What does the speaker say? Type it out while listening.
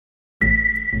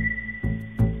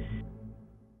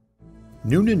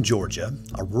Newnan, Georgia,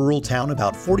 a rural town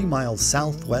about 40 miles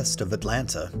southwest of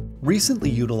Atlanta,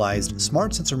 recently utilized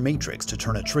SmartSensor Matrix to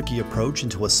turn a tricky approach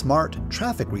into a smart,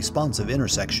 traffic-responsive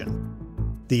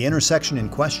intersection. The intersection in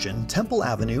question, Temple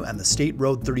Avenue and the State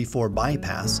Road 34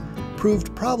 bypass,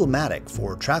 proved problematic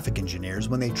for traffic engineers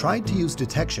when they tried to use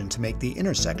detection to make the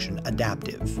intersection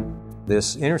adaptive.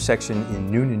 This intersection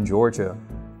in Newnan, Georgia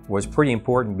was pretty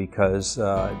important because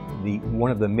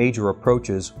one of the major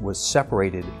approaches was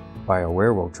separated by a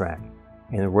railroad track.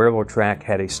 And the railroad track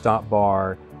had a stop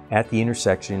bar at the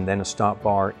intersection, then a stop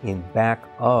bar in back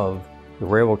of the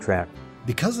railroad track.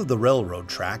 Because of the railroad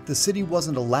track, the city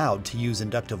wasn't allowed to use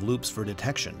inductive loops for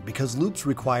detection because loops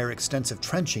require extensive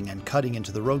trenching and cutting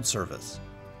into the road surface.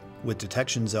 With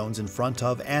detection zones in front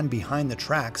of and behind the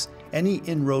tracks, any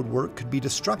in-road work could be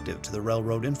destructive to the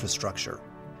railroad infrastructure.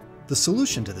 The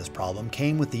solution to this problem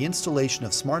came with the installation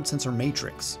of SmartSensor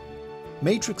Matrix.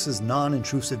 Matrix's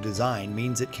non-intrusive design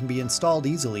means it can be installed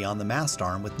easily on the mast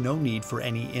arm with no need for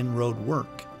any in-road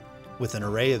work. With an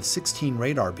array of 16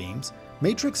 radar beams,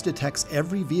 Matrix detects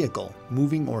every vehicle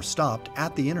moving or stopped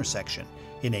at the intersection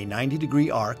in a 90-degree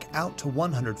arc out to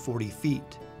 140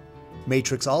 feet.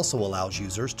 Matrix also allows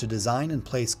users to design and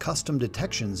place custom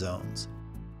detection zones.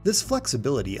 This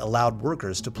flexibility allowed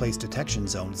workers to place detection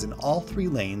zones in all 3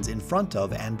 lanes in front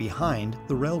of and behind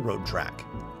the railroad track.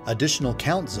 Additional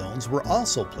count zones were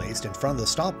also placed in front of the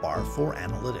stop bar for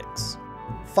analytics.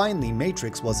 Finally,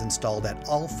 Matrix was installed at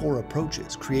all 4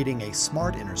 approaches, creating a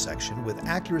smart intersection with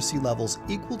accuracy levels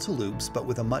equal to loops but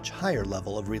with a much higher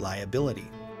level of reliability.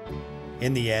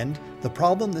 In the end, the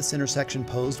problem this intersection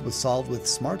posed was solved with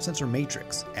SmartSensor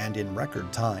Matrix and in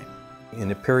record time.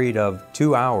 In a period of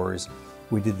 2 hours,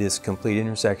 we did this complete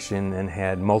intersection and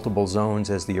had multiple zones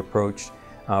as the approach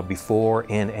before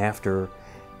and after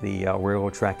the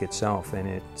railroad track itself, and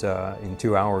in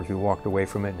 2 hours we walked away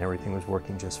from it and everything was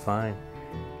working just fine.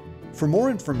 For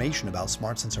more information about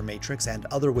SmartSensor Matrix and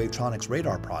other Wavetronics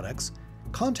radar products,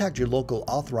 contact your local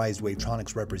authorized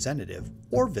Wavetronics representative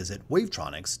or visit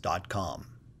wavetronics.com.